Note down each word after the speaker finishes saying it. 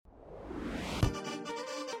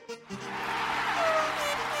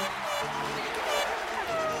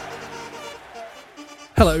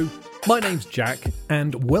Hello, my name's Jack,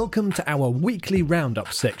 and welcome to our weekly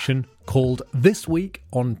roundup section called This Week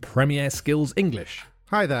on Premier Skills English.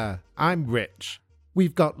 Hi there, I'm Rich.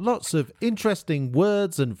 We've got lots of interesting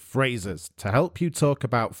words and phrases to help you talk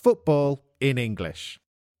about football in English.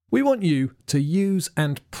 We want you to use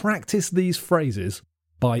and practice these phrases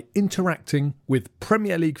by interacting with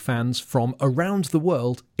Premier League fans from around the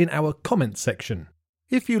world in our comments section.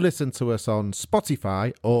 If you listen to us on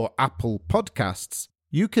Spotify or Apple Podcasts,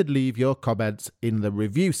 you could leave your comments in the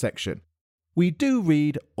review section. We do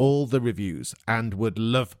read all the reviews and would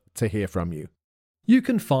love to hear from you. You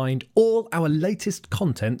can find all our latest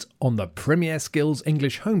content on the Premier Skills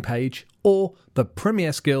English homepage or the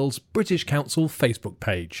Premier Skills British Council Facebook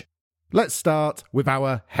page. Let's start with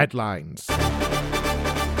our headlines.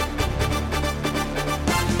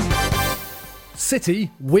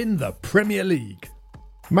 City win the Premier League.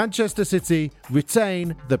 Manchester City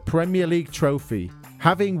retain the Premier League trophy,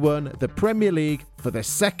 having won the Premier League for the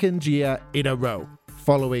second year in a row,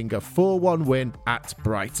 following a 4-1 win at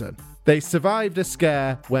Brighton. They survived a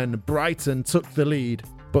scare when Brighton took the lead,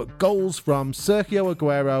 but goals from Sergio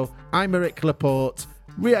Aguero, Aymeric Laporte,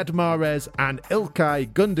 Riyad Mahrez and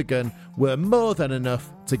Ilkay Gundogan were more than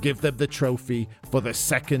enough to give them the trophy for the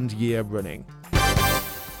second year running.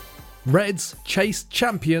 Reds chased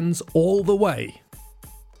champions all the way.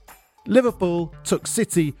 Liverpool took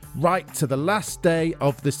City right to the last day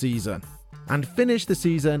of the season and finished the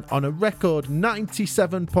season on a record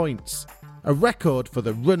 97 points, a record for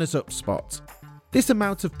the runners-up spot. This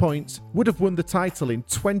amount of points would have won the title in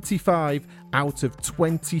 25 out of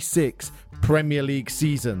 26 Premier League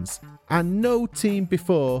seasons, and no team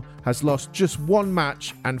before has lost just one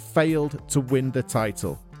match and failed to win the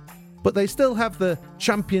title. But they still have the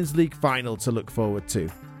Champions League final to look forward to.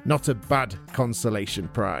 Not a bad consolation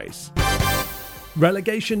prize.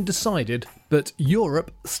 Relegation decided, but Europe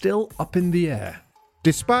still up in the air.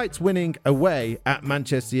 Despite winning away at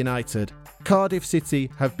Manchester United, Cardiff City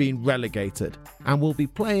have been relegated and will be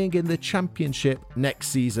playing in the Championship next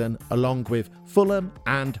season along with Fulham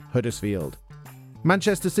and Huddersfield.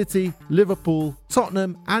 Manchester City, Liverpool,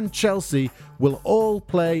 Tottenham and Chelsea will all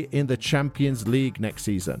play in the Champions League next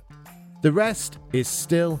season. The rest is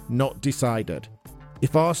still not decided.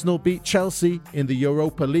 If Arsenal beat Chelsea in the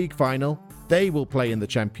Europa League final, they will play in the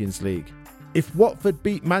Champions League. If Watford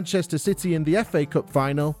beat Manchester City in the FA Cup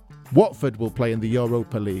final, Watford will play in the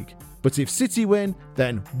Europa League. But if City win,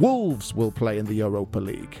 then Wolves will play in the Europa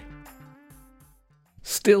League.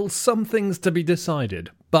 Still some things to be decided,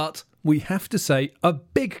 but we have to say a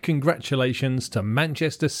big congratulations to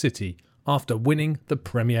Manchester City after winning the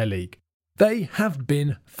Premier League. They have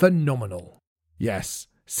been phenomenal. Yes,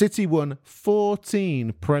 City won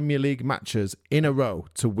 14 Premier League matches in a row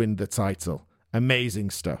to win the title. Amazing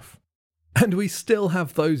stuff. And we still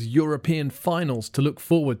have those European finals to look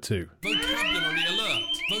forward to. Vocabulary alert!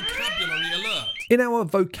 Vocabulary alert! In our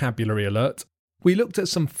vocabulary alert, we looked at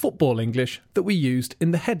some football English that we used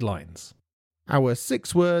in the headlines. Our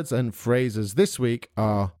 6 words and phrases this week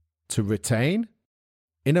are to retain,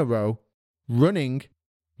 in a row, running,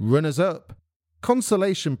 runners-up,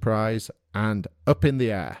 consolation prize and up in the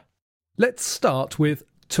air. Let's start with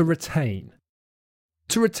to retain.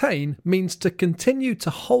 To retain means to continue to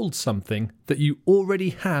hold something that you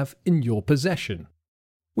already have in your possession.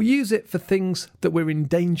 We use it for things that we're in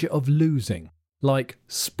danger of losing, like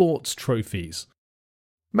sports trophies.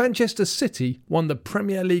 Manchester City won the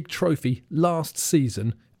Premier League trophy last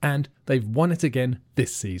season and they've won it again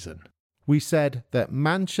this season. We said that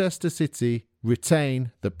Manchester City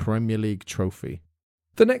retain the Premier League trophy.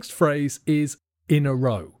 The next phrase is in a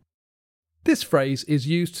row. This phrase is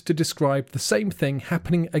used to describe the same thing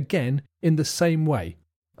happening again in the same way.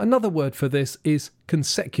 Another word for this is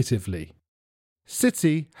consecutively.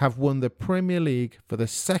 City have won the Premier League for the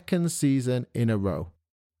second season in a row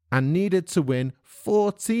and needed to win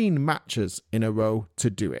 14 matches in a row to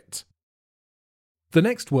do it. The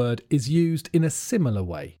next word is used in a similar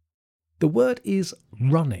way. The word is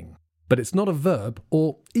running, but it's not a verb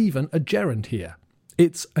or even a gerund here.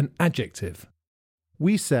 It's an adjective.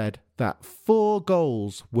 We said that 4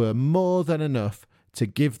 goals were more than enough to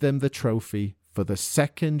give them the trophy for the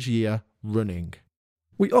second year running.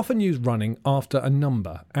 We often use running after a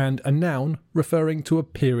number and a noun referring to a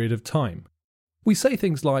period of time. We say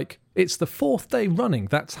things like, it's the 4th day running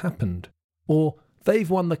that's happened, or they've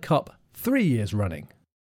won the cup 3 years running.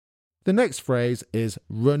 The next phrase is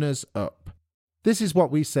runners up. This is what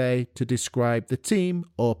we say to describe the team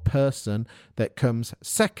or person that comes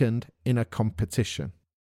second in a competition.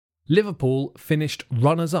 Liverpool finished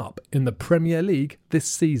runners-up in the Premier League this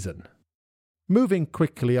season. Moving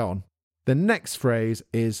quickly on, The next phrase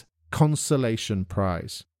is consolation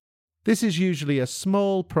prize. This is usually a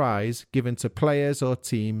small prize given to players or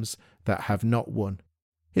teams that have not won.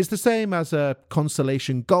 It's the same as a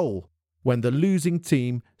consolation goal when the losing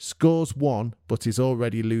team scores 1 but is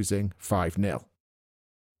already losing 5-0.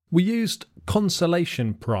 We used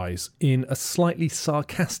consolation prize in a slightly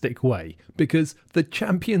sarcastic way because the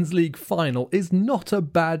Champions League final is not a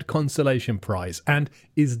bad consolation prize and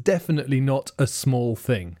is definitely not a small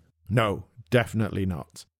thing. No, definitely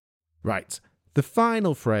not. Right, the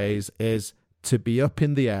final phrase is to be up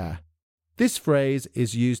in the air. This phrase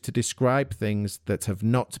is used to describe things that have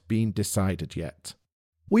not been decided yet.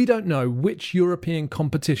 We don't know which European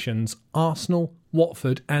competitions Arsenal,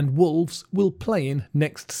 Watford and Wolves will play in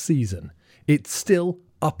next season. It's still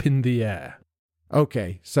up in the air.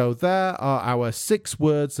 Okay, so there are our 6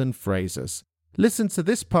 words and phrases. Listen to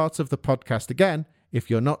this part of the podcast again if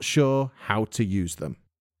you're not sure how to use them.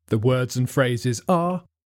 The words and phrases are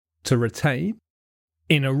to retain,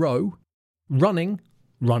 in a row, running,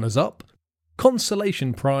 runners up,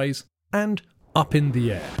 consolation prize and up in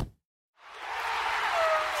the air.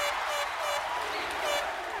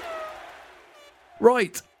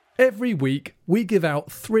 Right, every week we give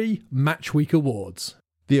out 3 Match Week awards.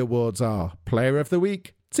 The awards are Player of the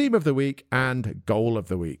Week, Team of the Week and Goal of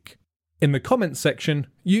the Week. In the comments section,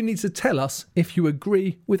 you need to tell us if you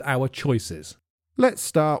agree with our choices. Let's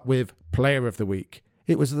start with Player of the Week.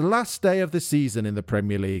 It was the last day of the season in the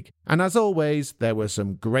Premier League, and as always, there were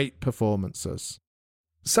some great performances.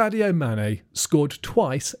 Sadio Mane scored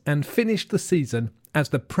twice and finished the season as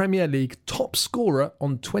the Premier League top scorer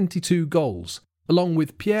on 22 goals, along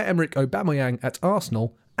with Pierre-Emerick Aubameyang at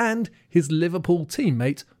Arsenal and his Liverpool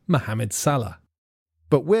teammate Mohamed Salah.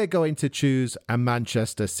 But we're going to choose a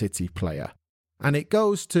Manchester City player, and it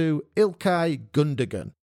goes to Ilkay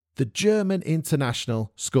Gundogan. The German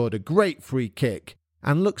international scored a great free kick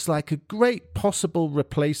and looks like a great possible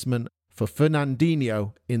replacement for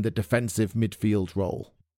Fernandinho in the defensive midfield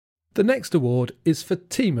role. The next award is for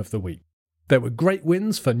Team of the Week. There were great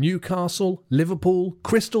wins for Newcastle, Liverpool,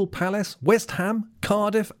 Crystal Palace, West Ham,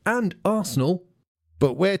 Cardiff and Arsenal.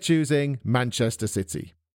 But we're choosing Manchester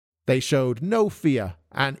City. They showed no fear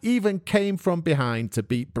and even came from behind to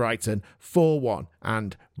beat Brighton 4-1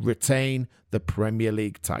 and retain the Premier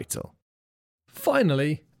League title.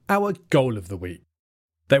 Finally, our Goal of the Week.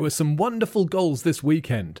 There were some wonderful goals this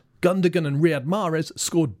weekend. Gundogan and Riyad Mahrez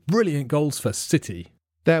scored brilliant goals for City.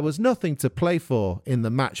 There was nothing to play for in the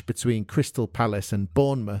match between Crystal Palace and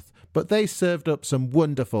Bournemouth, but they served up some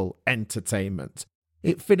wonderful entertainment.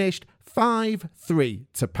 It finished 5-3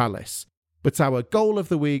 to Palace, but our Goal of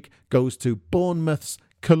the Week goes to Bournemouth's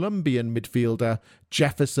Colombian midfielder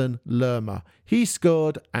Jefferson Lerma. He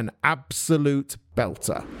scored an absolute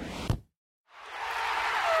belter.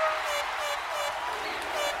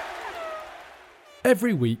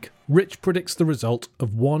 Every week, Rich predicts the result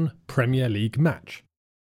of one Premier League match.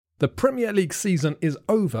 The Premier League season is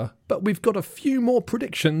over, but we've got a few more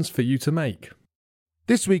predictions for you to make.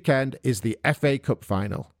 This weekend is the FA Cup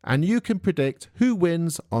final, and you can predict who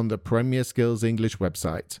wins on the Premier Skills English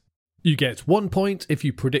website. You get 1 point if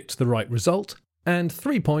you predict the right result, and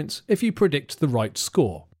 3 points if you predict the right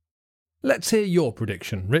score. Let's hear your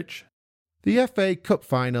prediction, Rich. The FA Cup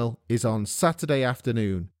final is on Saturday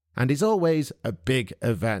afternoon, and is always a big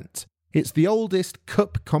event. It's the oldest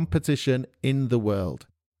cup competition in the world.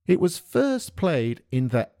 It was first played in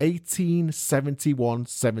the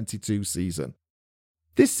 1871-72 season.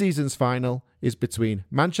 This season's final is between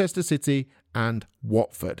Manchester City and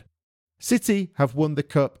Watford. City have won the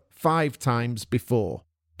cup 5 times before,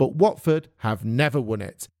 but Watford have never won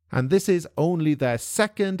it, and this is only their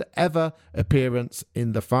second ever appearance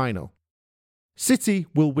in the final. City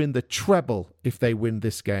will win the treble if they win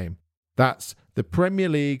this game. That's the Premier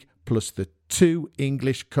League plus the 2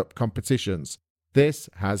 English Cup competitions. This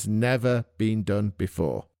has never been done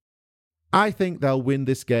before. I think they'll win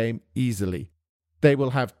this game easily. They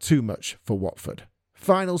will have too much for Watford.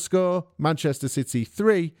 Final score, Manchester City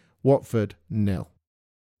 3, Watford 0.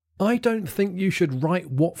 I don't think you should write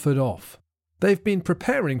Watford off. They've been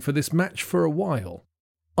preparing for this match for a while.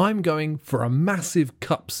 I'm going for a massive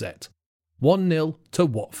cup set. 1-0 to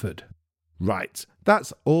Watford. Right,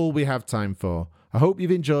 that's all we have time for. I hope you've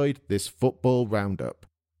enjoyed this football roundup.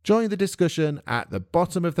 Join the discussion at the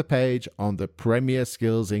bottom of the page on the Premier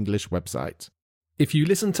Skills English website. If you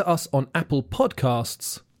listen to us on Apple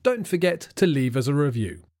Podcasts, don't forget to leave us a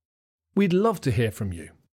review. We'd love to hear from you.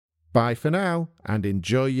 Bye for now and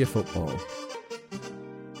enjoy your football.